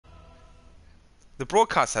The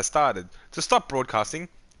broadcast has started. To stop broadcasting,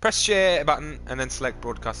 press share button and then select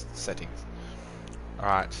broadcast settings.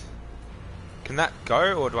 Alright. Can that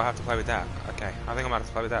go, or do I have to play with that? Okay, I think I might have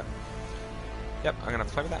to play with that. Yep, I'm gonna have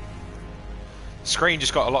to play with that. Screen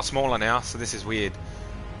just got a lot smaller now, so this is weird.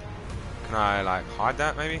 Can I, like, hide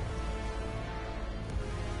that, maybe?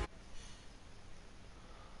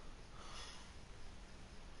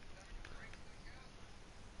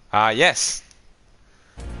 Yes.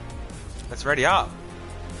 Let's ready up.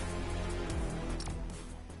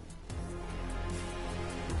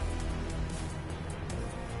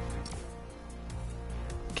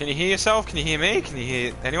 Can you hear yourself? Can you hear me? Can you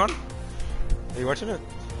hear anyone? Are you watching it?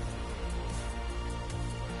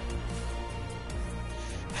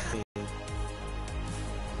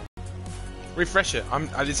 Refresh it.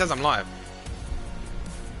 It says I'm live.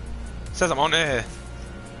 It says I'm on air.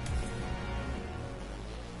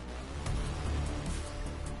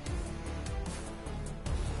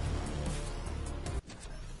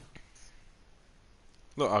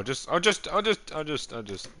 Look, yes. I just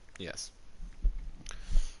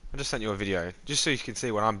sent you a video, just so you can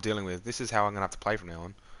see what I'm dealing with. This is how I'm gonna have to play from now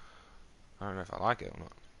on. I don't know if I like it or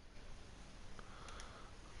not.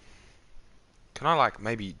 Can I, like,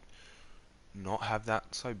 maybe not have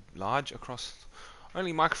that so large across?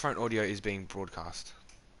 Only microphone audio is being broadcast.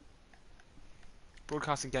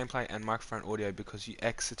 Broadcasting gameplay and microphone audio because you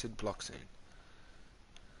exited block scene.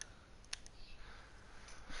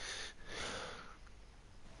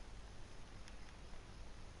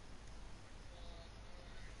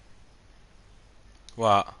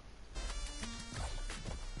 What?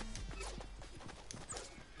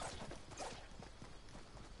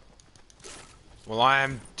 Well, I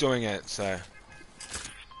am doing it, so...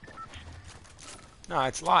 No,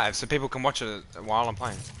 it's live, so people can watch it while I'm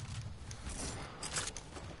playing.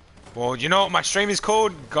 Well, you know what my stream is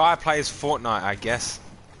called? Guy Plays Fortnite, I guess.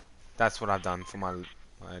 That's what I've done for my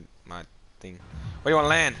thing. Where do you want to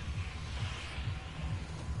land?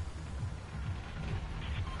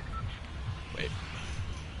 Wait.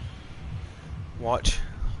 Watch.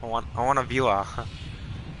 I want a viewer.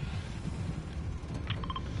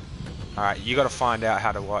 Alright, you gotta find out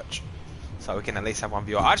how to watch. So we can at least have one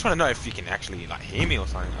viewer. I just want to know if you can actually, like, hear me or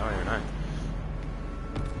something. I don't even know.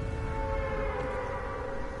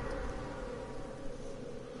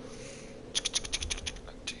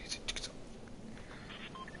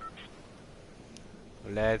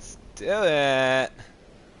 Let's do it.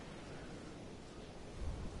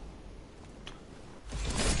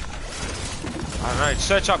 I don't know.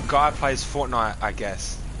 Search up Guy Plays Fortnite, I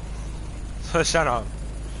guess. So shut up.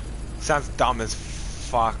 Sounds dumb as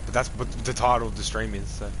fuck, but that's what the title of the stream is,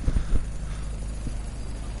 so.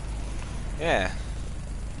 Yeah.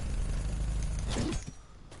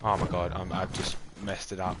 Oh my god, I've just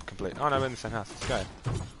messed it up completely. Oh no, we're in the same house. Let's go.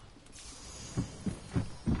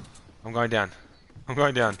 I'm going down. I'm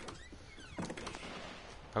going down.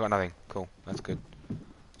 I got nothing. Cool. That's good.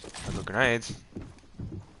 I got grenades.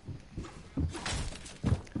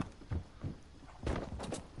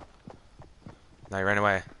 No, he ran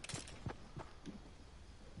away.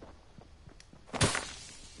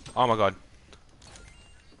 Oh my god.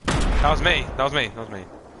 That was me. That was me. That was me.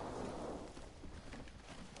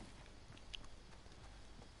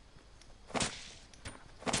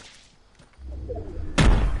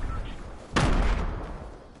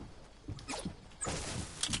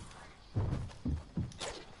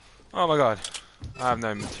 Oh my god. I have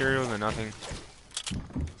no materials or nothing.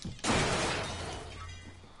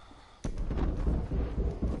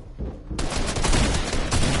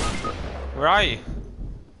 Where are you?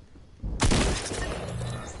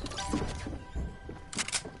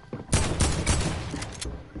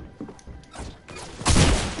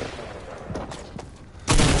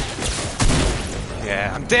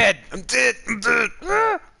 Yeah, I'm dead! I'm dead! I'm dead!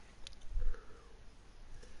 Ah!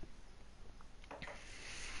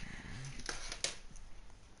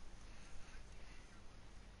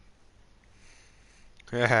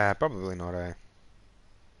 Yeah, probably not, eh?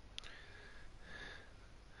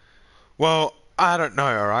 Well, I don't know,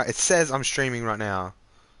 alright? It says I'm streaming right now. I'm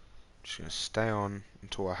just gonna stay on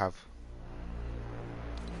until I have...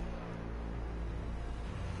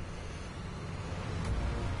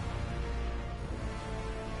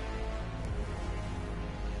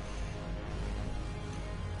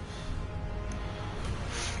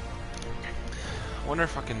 I wonder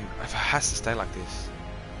if I can... if it has to stay like this.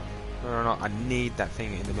 Whether or not I need that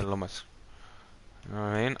thing in the middle of my... You know what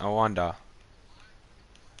I mean? I wonder.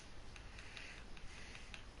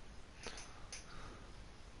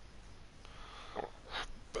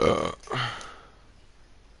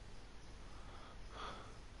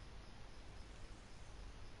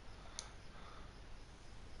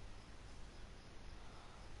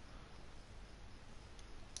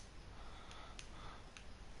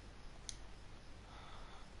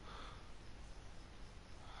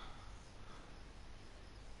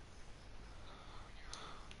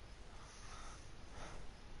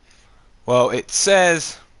 Well, it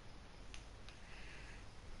says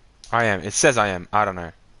I am. It says I am. I don't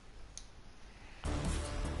know.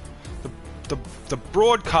 The, the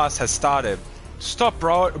broadcast has started. Stop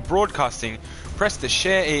broadcasting. Press the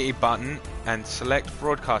share EE button and select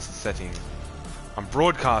broadcast settings. I'm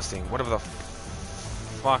broadcasting. Whatever the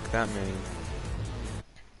fuck that means.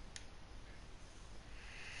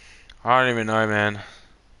 I don't even know, man.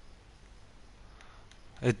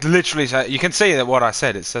 It literally says, you can see that what I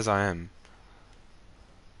said. It says I am.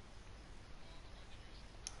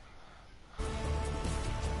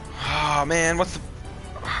 Oh man, what's the?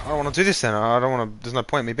 I don't want to do this then. I don't want to. There's no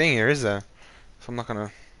point in me being here, is there? If I'm not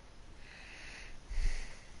gonna.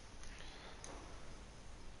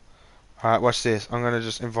 Alright, watch this. I'm gonna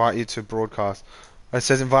just invite you to broadcast. It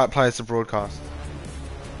says invite players to broadcast.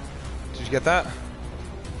 Did you get that?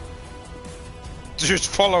 Just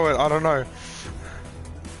follow it. I don't know.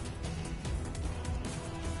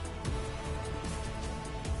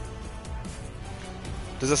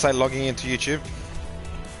 Does it say logging into YouTube?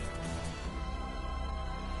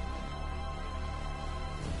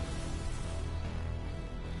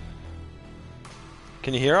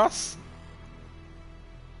 Can you hear us?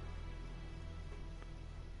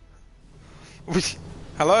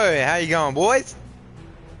 Hello, how you going, boys?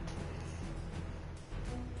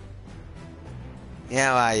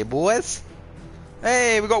 How are you, boys?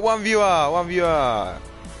 Hey, we got one viewer, one viewer.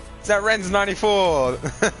 Is that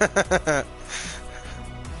Renz94?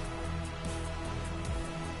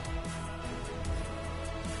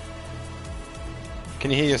 Can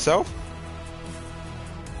you hear yourself?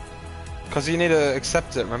 Because you need to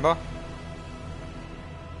accept it, remember?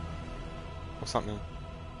 Or something.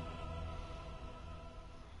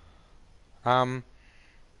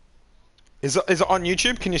 Is it on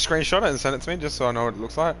YouTube? Can you screenshot it and send it to me just so I know what it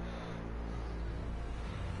looks like?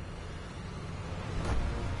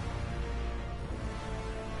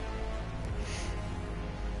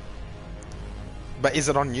 But is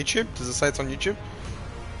it on YouTube? Does it say it's on YouTube?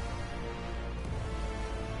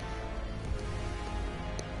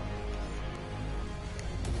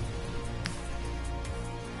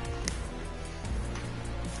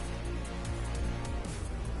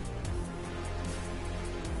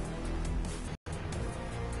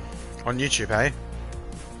 On YouTube, eh?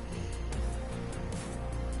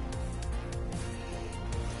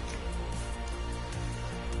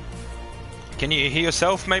 Can you hear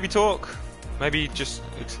yourself maybe talk? Maybe just...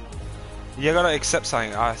 You gotta accept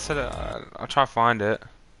something. I said it, I'll try to find it.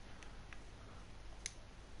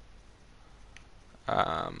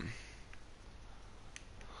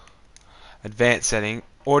 Advanced setting.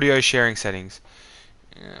 Audio sharing settings.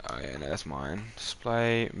 Yeah, oh yeah, no, that's mine.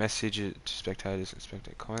 Display, message to spectators and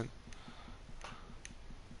spectate comment.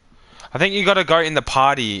 I think you gotta go in the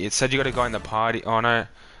party. It said you gotta go in the party. Oh no.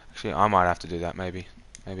 Actually, I might have to do that maybe.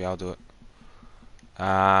 Maybe I'll do it.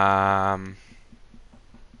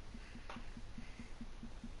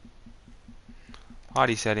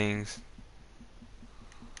 Party settings.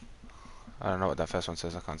 I don't know what that first one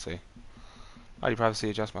says, I can't see. Party privacy,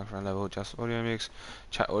 adjust microphone level, adjust audio mix,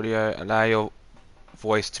 chat audio, allow your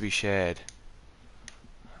voice to be shared.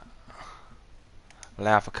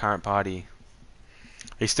 Allow for current party.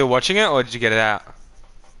 Are you still watching it or did you get it out?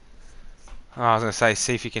 Oh, I was gonna say,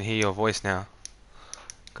 see if you can hear your voice now.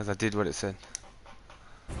 Because I did what it said.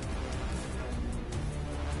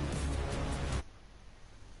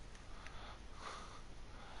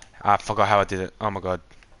 I forgot how I did it. Oh my god.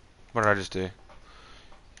 What did I just do?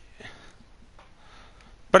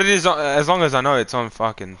 But it is, as long as I know it's on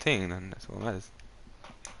fucking thing, then that's all that matters.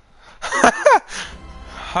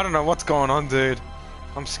 I don't know what's going on, dude.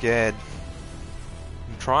 I'm scared.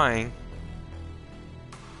 I'm trying.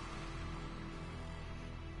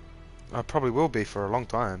 I probably will be for a long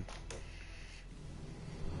time.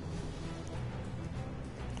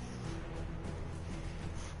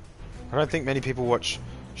 I don't think many people watch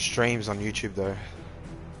streams on YouTube though.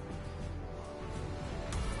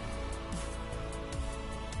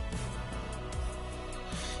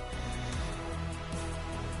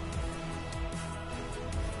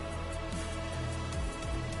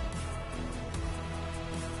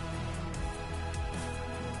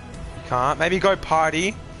 You can't. Maybe go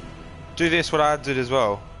party. Do this what I did as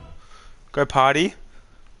well. Go party.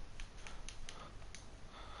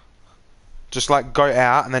 Just like go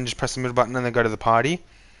out and then just press the middle button and then go to the party.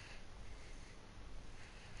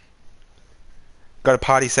 Go to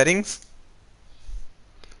party settings.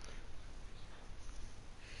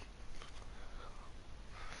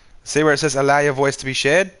 See where it says allow your voice to be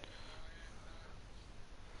shared?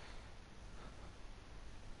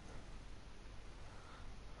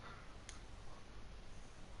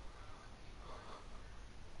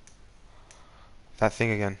 that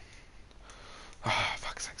thing again. Oh,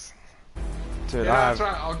 fuck's sakes. Dude, yeah, that's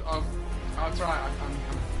right. That's right.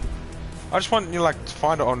 I just want you like to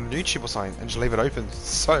find it on YouTube or something and just leave it open.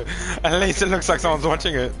 So at least it looks like someone's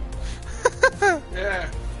watching it. Yeah.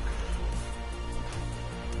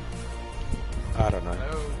 I don't know.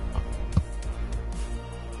 Hello.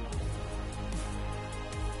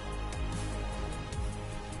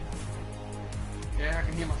 Yeah, I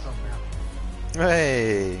can hear myself now.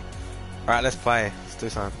 Hey. Alright, let's play. Let's do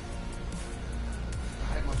something. I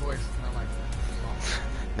hate my voice. And I'm like,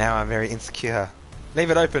 Now I'm very insecure. Leave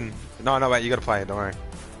it open. No, wait, you gotta play it, don't worry.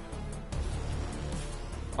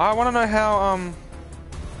 I wanna know how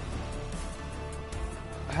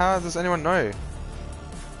does anyone know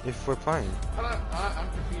if we're playing? I'm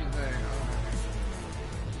confused there.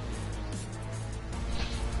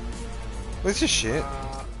 This is shit.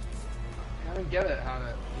 I don't get it, how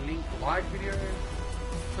to link like videos.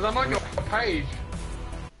 Because I'm on your page.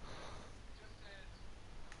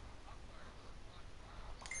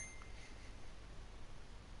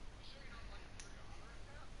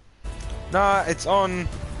 Nah, it's on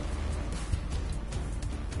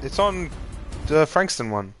the Frankston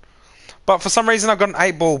one. But for some reason I've got an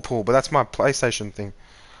 8-ball pool, but that's my PlayStation thing.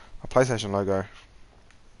 My PlayStation logo.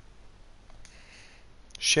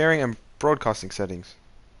 Sharing and broadcasting settings.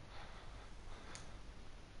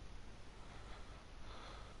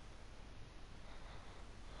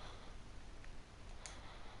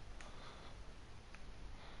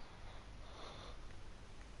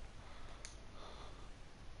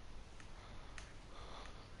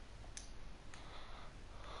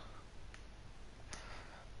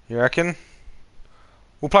 You reckon?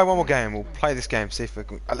 We'll play one more game. We'll play this game, see if we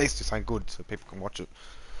can at least do something good so people can watch it.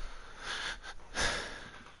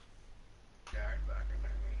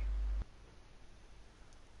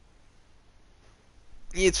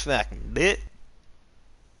 It's fucking lit.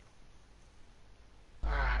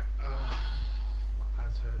 Alright, my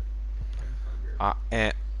eyes hurt. I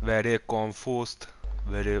am very confused.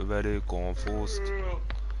 Very confused.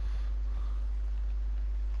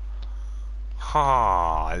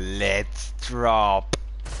 Ha, let's drop.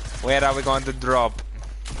 Where are we going to drop?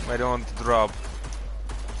 Where do you want to drop?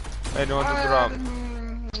 Where do you want to drop?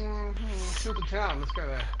 Tilted Town, let's go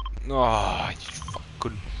there. Oh, you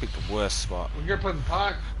couldn't pick the worst spot. We're gonna play the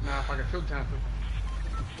park. Nah, fucking Tilted Town.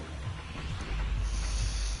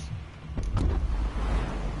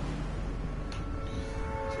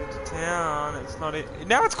 Tilted Town, it's not it.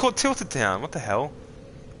 Now it's called Tilted Town. What the hell?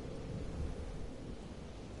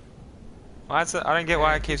 Why is it? I don't get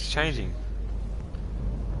why it keeps changing.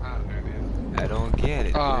 I don't know, man. I don't get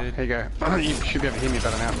it, dude. Here you go. You should be able to hear me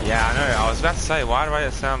better now. Yeah, I know. I was about to say, why do I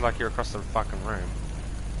sound like you're across the fucking room?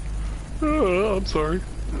 Oh, I'm sorry.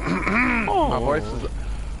 Oh. My voice is...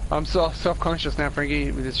 I'm so self-conscious now,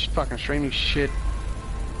 Frankie, with this fucking streaming shit.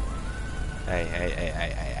 Hey.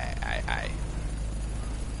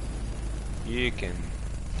 You can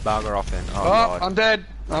bugger off then. Oh, Oh, God. I'm dead.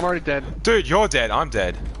 I'm already dead. Dude, you're dead. I'm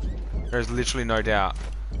dead. There's literally no doubt.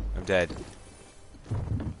 I'm dead.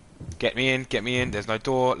 Get me in. There's no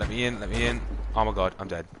door. Let me in. Oh my God, I'm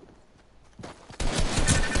dead.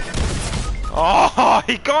 Oh,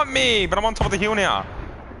 he got me, but I'm on top of the hill now.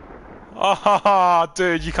 Oh,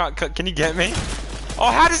 dude, you can't. Can you get me?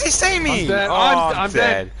 Oh, how does he see me? I'm dead. Oh, I'm dead.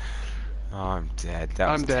 dead. Oh, I'm dead.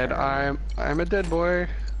 I'm dead. Terrible. I'm a dead boy.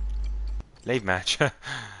 Leave match. Alright,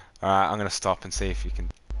 I'm gonna stop and see if you can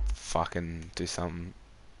fucking do something.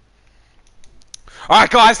 Alright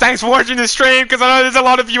guys, thanks for watching the stream, because I know there's a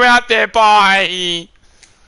lot of you out there. Bye!